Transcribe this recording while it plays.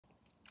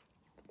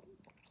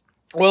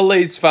Well,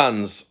 Leeds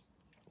fans,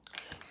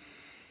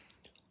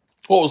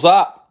 what was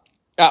that?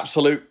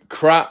 Absolute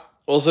crap,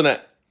 wasn't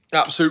it?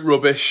 Absolute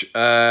rubbish.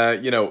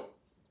 You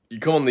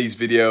come on these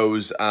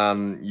videos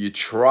and you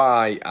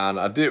try, and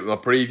I did it with my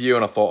preview,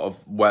 and I thought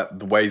of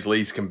the ways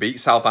Leeds can beat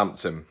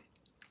Southampton.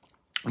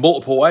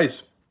 Multiple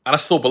ways. And I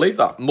still believe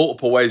that.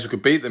 Multiple ways we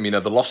could beat them. They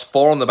lost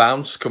 4 on the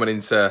bounce coming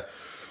into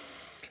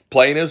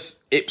playing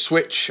us.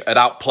 Ipswich had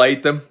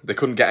outplayed them. They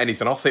couldn't get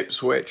anything off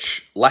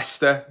Ipswich.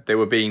 Leicester, they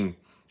were being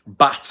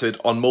battered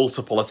on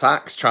multiple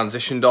attacks,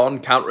 transitioned on,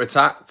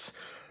 counter-attacked.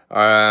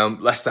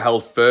 Leicester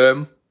held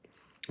firm.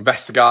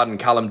 Vestergaard and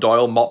Callum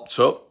Doyle mopped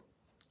up.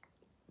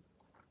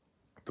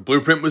 The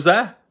blueprint was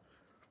there.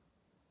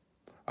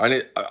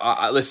 And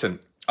listen,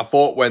 I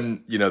thought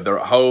when, they're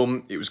at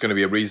home, it was going to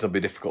be a reasonably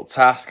difficult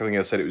task. I think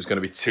I said it was going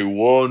to be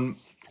 2-1,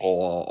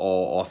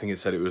 or I think it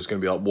said it was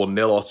going to be like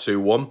 1-0 or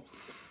 2-1.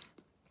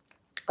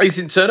 He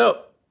didn't turn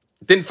up.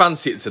 Didn't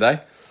fancy it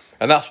today.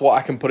 And that's what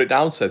I can put it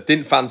down to.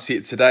 Didn't fancy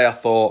it today. I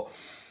thought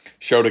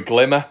showed a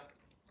glimmer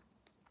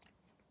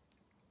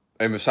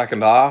in the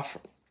second half.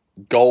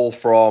 Goal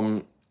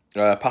from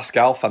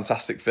Pascal,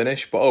 fantastic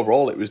finish. But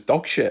overall, it was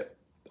dog shit.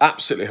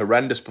 Absolutely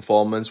horrendous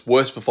performance.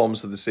 Worst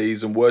performance of the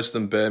season. Worse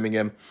than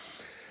Birmingham.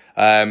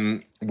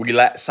 We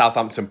let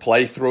Southampton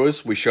play through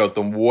us. We showed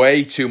them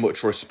way too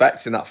much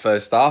respect in that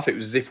first half. It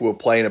was as if we were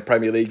playing a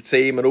Premier League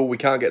team and, we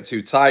can't get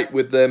too tight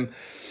with them.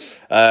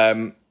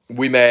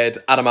 We made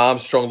Adam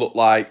Armstrong look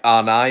like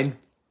R9.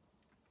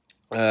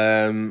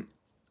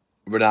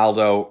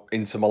 Ronaldo,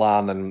 Inter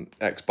Milan and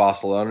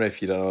ex-Barcelona,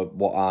 if you don't know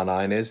what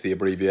R9 is, the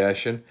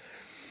abbreviation.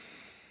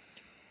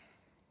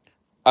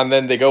 And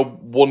then they go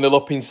 1-0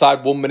 up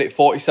inside 1 minute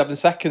 47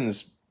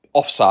 seconds.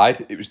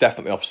 Offside. It was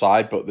definitely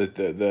offside, but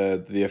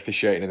the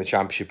officiating in the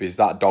Championship is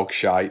that dog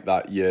shite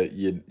that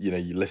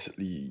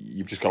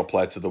you've just got to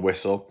play to the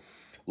whistle.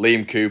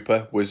 Liam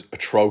Cooper was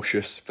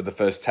atrocious for the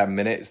first 10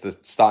 minutes. The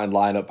starting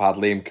lineup had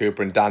Liam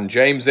Cooper and Dan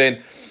James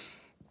in.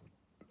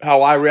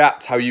 How I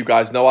react, how you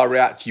guys know I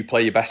react, you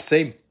play your best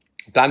team.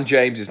 Dan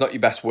James is not your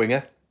best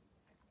winger.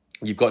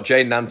 You've got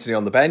Jayden Anthony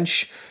on the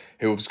bench,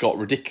 who has got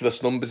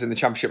ridiculous numbers in the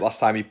Championship last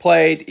time he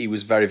played. He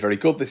was very, very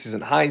good. This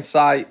isn't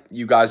hindsight.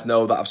 You guys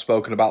know that I've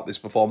spoken about this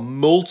before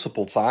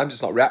multiple times.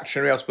 It's not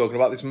reactionary. I've spoken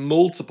about this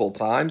multiple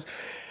times.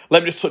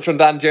 Let me just touch on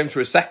Dan James for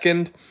a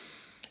second.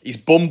 He's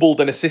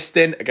bumbled an assist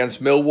in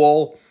against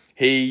Millwall.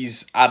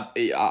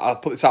 I'll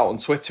put this out on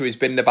Twitter, he's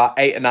been in about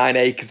 8 or 9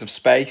 acres of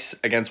space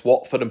against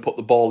Watford and put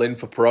the ball in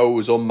for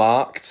pros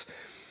unmarked.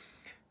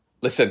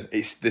 Listen,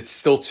 it's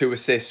still 2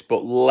 assists,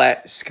 but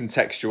let's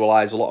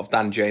contextualise a lot of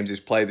Dan James's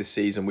play this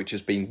season, which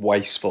has been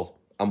wasteful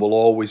and will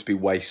always be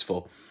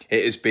wasteful.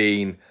 It has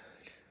been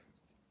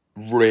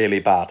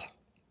really bad.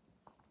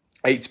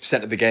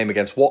 80% of the game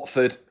against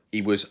Watford,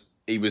 he was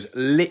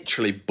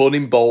literally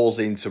bunning balls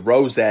into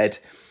Rose Ed.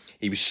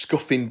 He was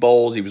scuffing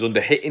balls, he was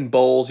under-hitting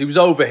balls, he was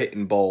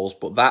over-hitting balls,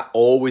 but that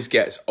always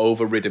gets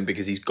overridden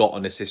because he's got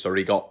an assist, or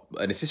he got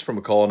an assist from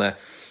a corner.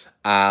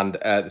 And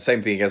the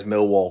same thing against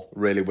Millwall,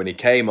 really, when he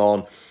came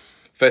on.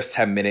 First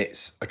 10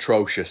 minutes,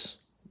 atrocious.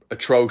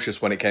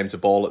 Atrocious when it came to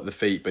ball at the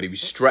feet, but he was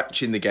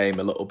stretching the game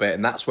a little bit,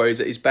 and that's where he's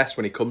at his best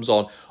when he comes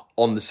on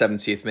the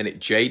 70th minute.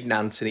 Jayden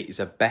Anthony is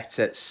a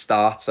better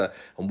starter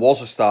and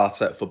was a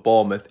starter for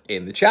Bournemouth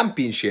in the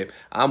Championship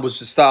and was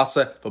a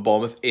starter for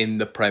Bournemouth in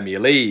the Premier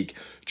League.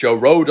 Joe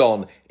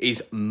Rodon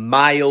is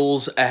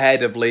miles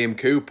ahead of Liam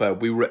Cooper.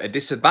 We were at a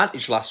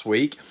disadvantage last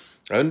week.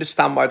 I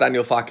understand why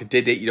Daniel Farke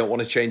did it. You don't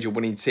want to change a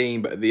winning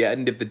team. But at the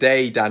end of the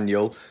day,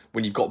 Daniel,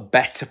 when you've got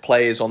better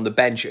players on the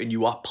bench and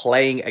you are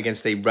playing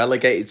against a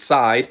relegated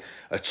side,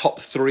 a top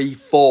 3,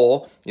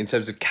 4 in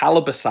terms of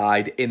calibre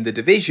side in the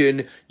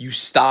division, you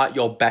start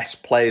your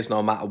best players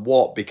no matter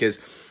what,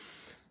 because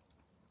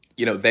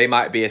they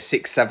might be a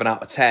 6, 7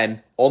 out of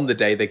 10 on the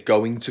day. They're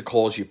going to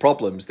cause you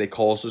problems. They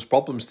caused us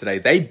problems today.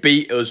 They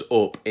beat us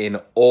up in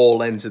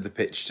all ends of the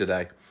pitch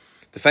today.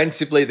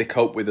 Defensively, they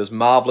coped with us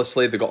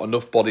marvellously. They got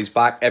enough bodies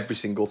back every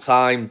single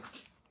time.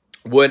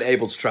 Weren't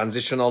able to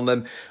transition on them.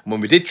 And when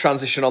we did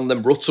transition on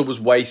them, Rutter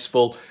was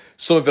wasteful.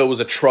 Somerville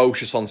was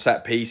atrocious on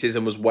set pieces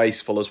and was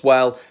wasteful as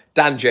well.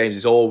 Dan James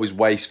is always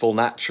wasteful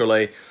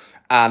naturally.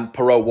 And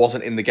Perrault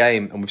wasn't in the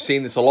game. And we've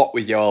seen this a lot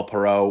with Yoel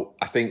Perrault.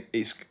 I think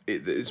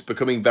it's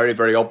becoming very,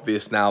 very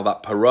obvious now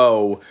that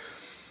Perrault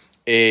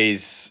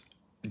is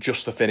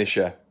just a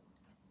finisher.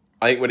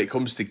 I think when it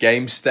comes to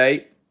game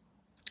state,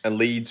 and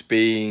Leeds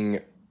being,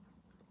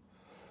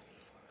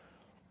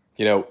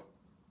 at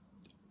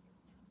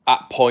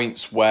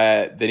points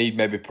where they need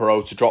maybe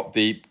Perrault to drop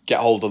deep,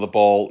 get hold of the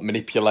ball,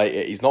 manipulate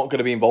it. He's not going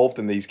to be involved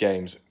in these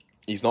games.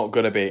 He's not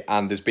going to be.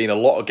 And there's been a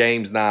lot of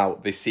games now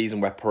this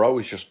season where Perrault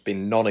has just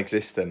been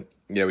non-existent.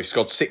 He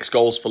scored 6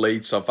 goals for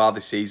Leeds so far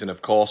this season,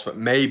 of course, but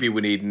maybe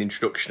we need an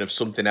introduction of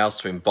something else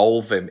to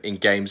involve him in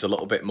games a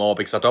little bit more,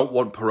 because I don't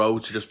want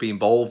Perrault to just be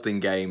involved in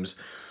games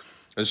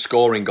and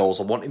scoring goals.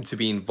 I want him to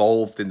be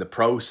involved in the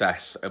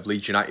process of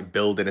Leeds United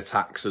building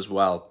attacks as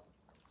well.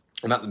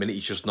 And at the minute,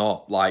 he's just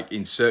not. Like,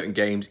 in certain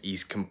games,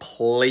 he's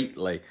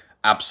completely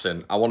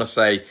absent. I want to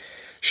say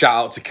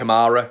shout out to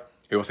Kamara,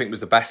 who I think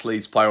was the best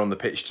Leeds player on the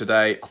pitch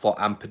today. I thought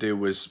Ampadu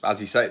was, as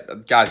he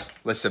said, guys,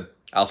 listen,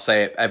 I'll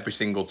say it every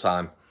single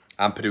time.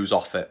 Ampadu's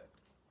off it.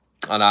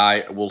 And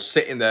I will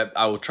sit in there,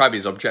 I will try to be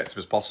as objective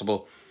as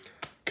possible.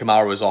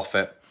 Kamara was off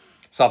it.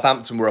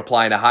 Southampton were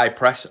applying a high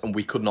press and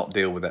we could not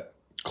deal with it.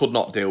 Could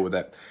not deal with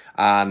it.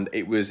 And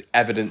it was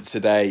evident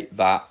today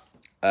that,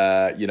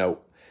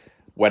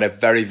 when a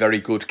very, very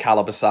good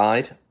calibre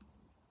side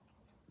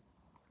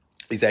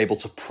is able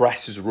to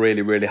press us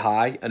really, really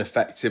high and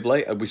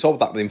effectively. And we saw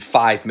that within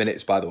 5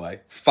 minutes, by the way.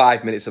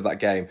 5 minutes of that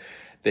game.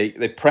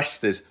 They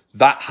pressed us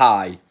that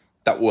high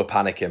that we were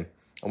panicking.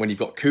 And when you've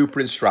got Cooper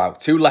and Strauch,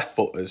 two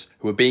left-footers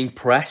who are being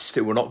pressed,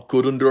 who are not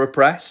good under a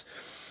press,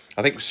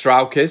 I think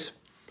Strauch is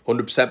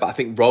 100%, but I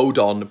think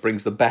Rodon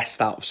brings the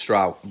best out of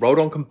Strauch.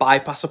 Rodon can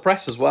bypass a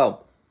press as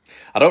well.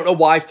 I don't know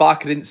why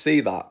Farke didn't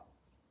see that.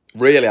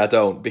 Really, I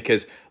don't,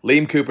 because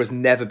Liam Cooper has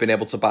never been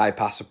able to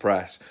bypass a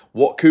press.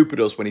 What Cooper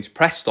does when he's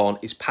pressed on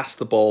is pass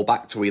the ball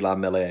back to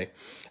Elan Millier.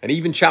 And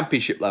even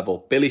Championship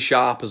level, Billy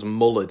Sharp has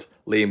mullered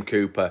Liam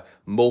Cooper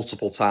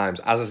multiple times,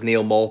 as has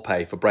Neil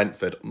Maupay for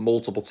Brentford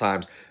multiple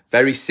times.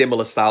 Very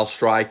similar style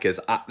strikers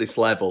at this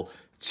level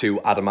to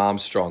Adam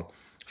Armstrong.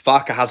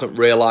 Farke hasn't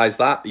realised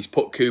that. He's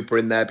put Cooper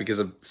in there because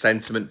of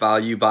sentiment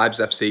value. Vibes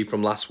FC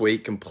from last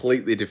week,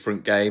 completely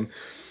different game.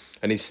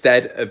 And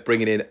instead of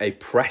bringing in a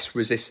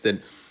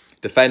press-resistant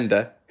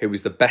defender, who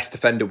is the best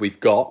defender we've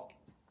got,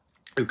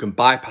 who can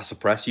bypass a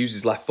press, use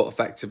his left foot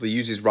effectively,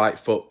 use his right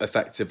foot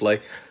effectively,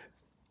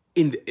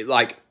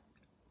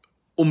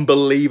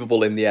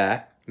 unbelievable in the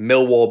air.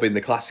 Millwall being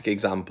the classic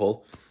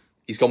example.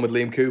 He's gone with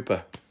Liam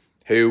Cooper,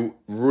 who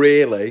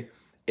really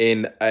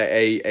in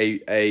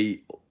in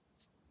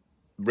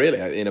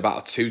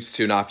about a 2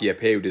 to 2.5 year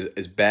period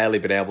has barely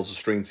been able to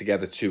string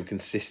together two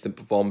consistent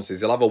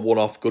performances. He'll have a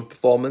one-off good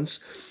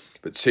performance,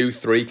 but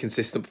 2-3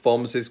 consistent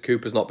performances,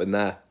 Cooper's not been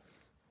there.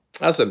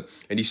 Hasn't.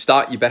 And you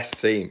start your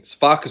best team. It's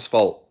Farke's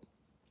fault,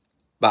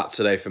 that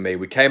today for me.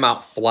 We came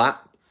out flat.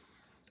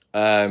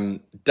 Dan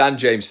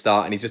James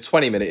start, and he's a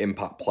 20-minute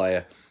impact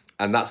player,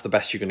 and that's the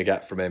best you're going to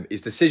get from him.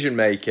 His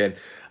decision-making,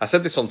 I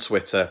said this on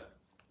Twitter,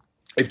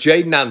 if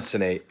Jayden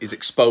Anthony is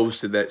exposed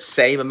to the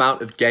same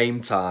amount of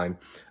game time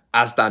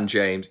as Dan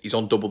James, he's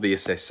on double the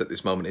assists at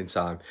this moment in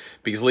time,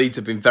 because Leeds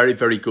have been very,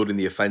 very good in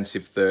the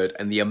offensive third,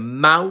 and the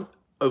amount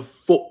of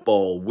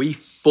football we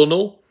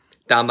funnel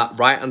down that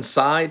right-hand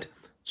side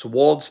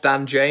towards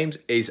Dan James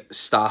is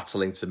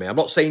startling to me. I'm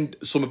not saying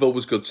Somerville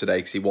was good today,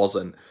 because he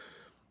wasn't,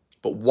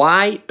 but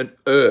why on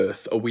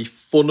earth are we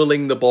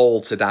funneling the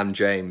ball to Dan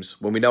James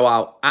when we know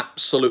how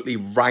absolutely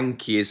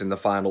rank he is in the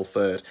final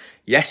third?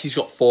 Yes, he's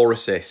got 4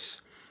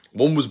 assists.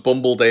 One was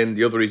bumbled in,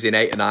 the other is in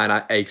 8 or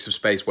 9 acres of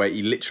space where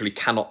he literally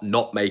cannot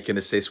not make an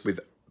assist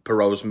with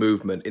Perot's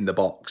movement in the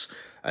box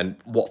and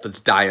Watford's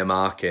dire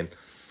marking.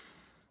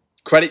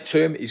 Credit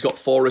to him, he's got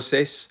 4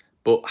 assists,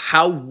 but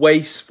how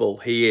wasteful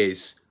he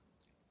is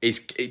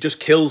it just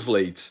kills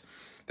Leeds.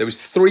 There was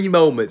 3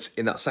 moments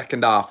in that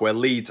second half where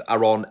Leeds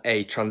are in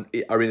a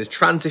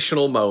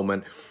transitional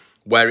moment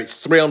where it's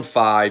 3 on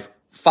 5,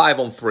 5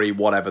 on 3,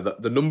 whatever.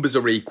 The numbers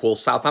are equal.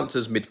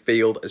 Southampton's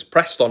midfield has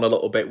pressed on a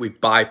little bit. We've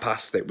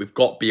bypassed it. We've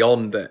got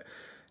beyond it.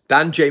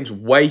 Dan James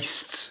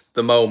wastes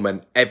the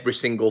moment every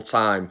single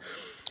time.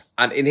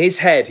 And in his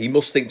head, he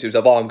must think to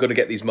himself, I'm going to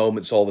get these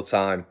moments all the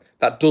time.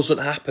 That doesn't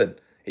happen.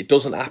 It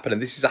doesn't happen.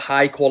 And this is a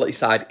high-quality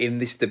side in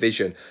this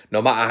division,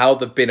 no matter how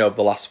they've been over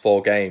the last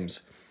 4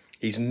 games.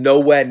 He's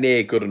nowhere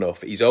near good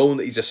enough. He's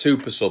a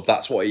super sub.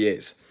 That's what he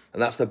is.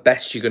 And that's the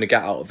best you're going to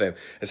get out of him.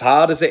 As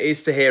hard as it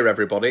is to hear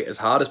everybody, as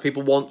hard as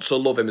people want to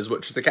love him as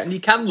much as they can, and you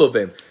can love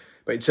him.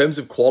 But in terms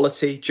of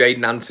quality,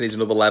 Jayden Anthony is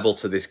another level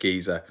to this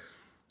geezer.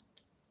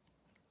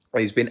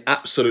 He's been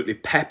absolutely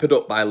peppered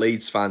up by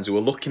Leeds fans who are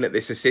looking at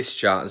this assist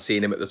chart and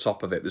seeing him at the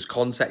top of it. There's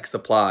context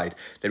applied.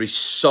 There is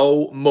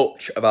so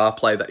much of our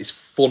play that is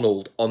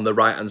funneled on the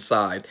right-hand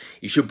side.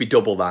 He should be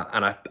double that.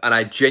 And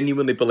I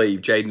genuinely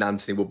believe Jayden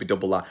Anthony will be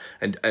double that.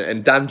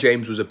 And Dan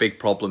James was a big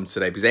problem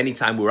today because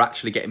anytime we were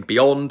actually getting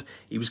beyond,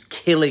 he was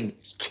killing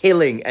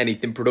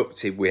anything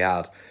productive we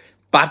had.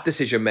 Bad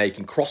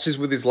decision-making, crosses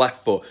with his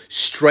left foot,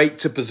 straight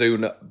to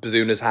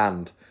Bazuna's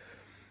hand.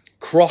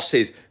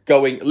 Crosses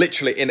going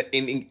literally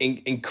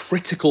in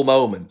critical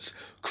moments.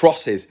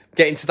 Crosses,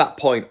 getting to that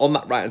point on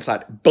that right-hand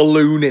side,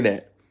 ballooning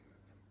it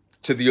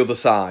to the other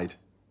side.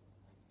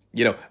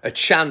 You know, a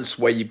chance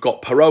where you've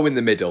got Perot in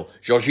the middle,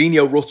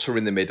 Jorginho Rutter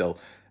in the middle,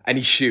 and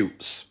he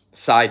shoots,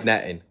 side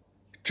netting.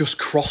 Just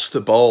cross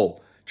the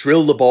ball,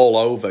 drill the ball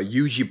over,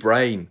 use your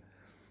brain.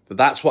 But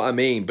that's what I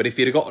mean. But if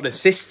he'd have got an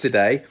assist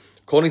today,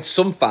 according to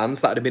some fans,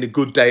 that would have been a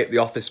good day at the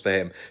office for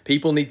him.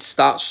 People need to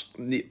start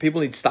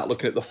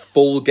looking at the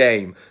full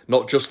game,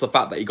 not just the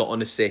fact that he got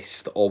an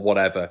assist or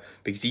whatever,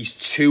 because he's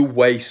too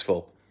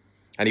wasteful.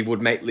 And he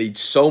would make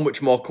Leeds so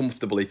much more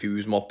comfortable if he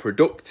was more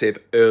productive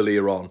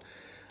earlier on.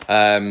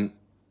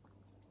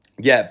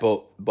 Yeah,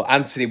 but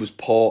Anthony was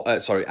poor.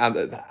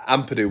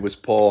 Ampadu was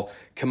poor.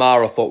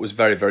 Kamara I thought was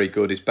very, very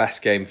good. His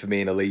best game for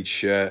me in a Leeds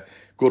shirt.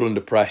 Good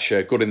under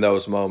pressure, good in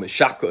those moments.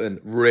 Shackleton,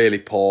 really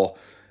poor.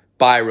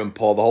 Byron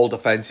Paul, the whole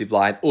defensive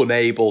line,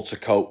 unable to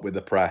cope with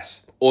the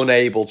press,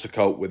 unable to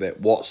cope with it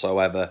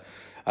whatsoever,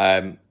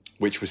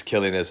 which was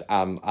killing us.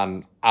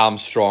 And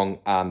Armstrong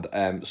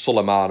and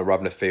Suleiman are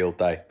having a field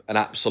day, an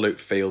absolute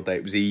field day.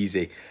 It was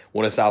easy.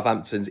 One of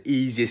Southampton's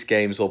easiest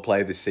games they'll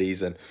play this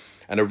season.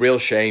 And a real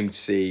shame to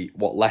see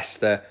what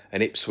Leicester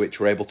and Ipswich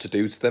were able to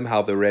do to them,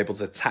 how they were able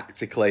to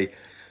tactically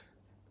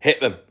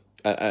hit them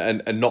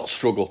and not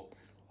struggle.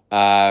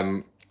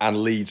 And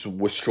Leeds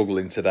were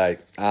struggling today.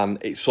 And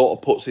it sort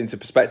of puts into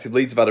perspective,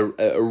 Leeds have had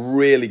a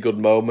really good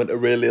moment,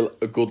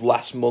 a good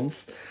last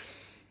month.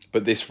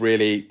 But this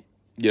really,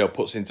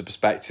 puts into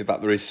perspective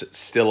that there is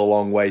still a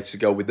long way to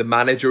go with the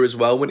manager as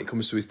well when it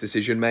comes to his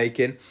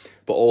decision-making,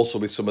 but also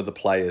with some of the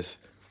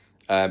players.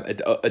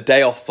 A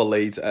day off for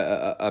Leeds,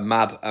 a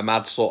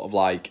mad sort of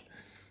like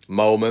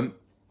moment,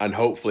 and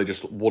hopefully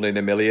just 1 in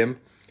a million.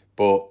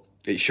 But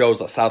it shows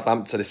that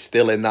Southampton is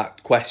still in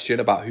that question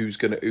about who's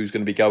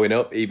gonna be going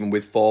up, even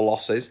with 4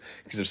 losses,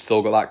 because they've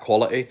still got that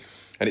quality.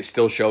 And it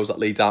still shows that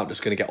Leeds aren't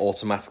just going to get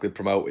automatically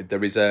promoted.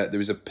 There is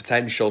a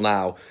potential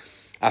now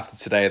after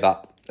today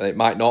that, and it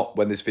might not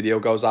when this video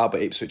goes out,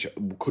 but Ipswich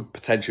could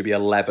potentially be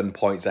 11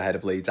 points ahead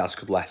of Leeds, as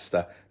could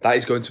Leicester. That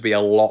is going to be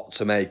a lot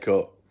to make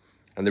up.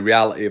 And the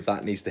reality of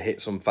that needs to hit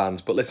some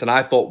fans. But listen,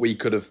 I thought we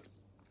could have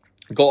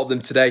got at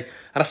them today,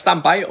 and I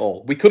stand by it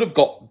all. We could have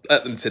got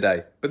at them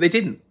today, but they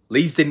didn't.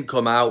 Leeds didn't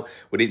come out.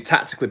 We didn't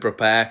tactically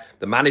prepare.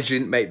 The manager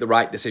didn't make the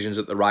right decisions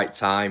at the right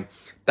time.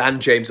 Dan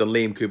James and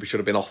Liam Cooper should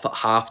have been off at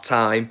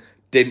half-time.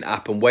 Didn't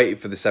happen. Waited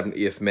for the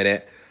 70th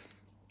minute.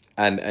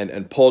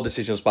 And poor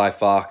decisions by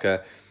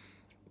Farker.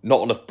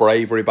 Not enough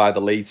bravery by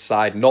the Leeds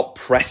side. Not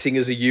pressing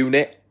as a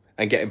unit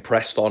and getting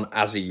pressed on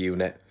as a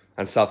unit.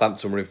 And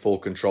Southampton were in full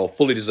control.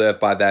 Fully deserved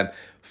by them.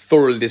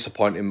 Thoroughly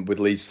disappointing with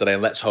Leeds today.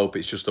 And let's hope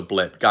it's just a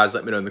blip. Guys,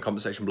 let me know in the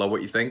comment section below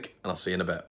what you think. And I'll see you in a bit.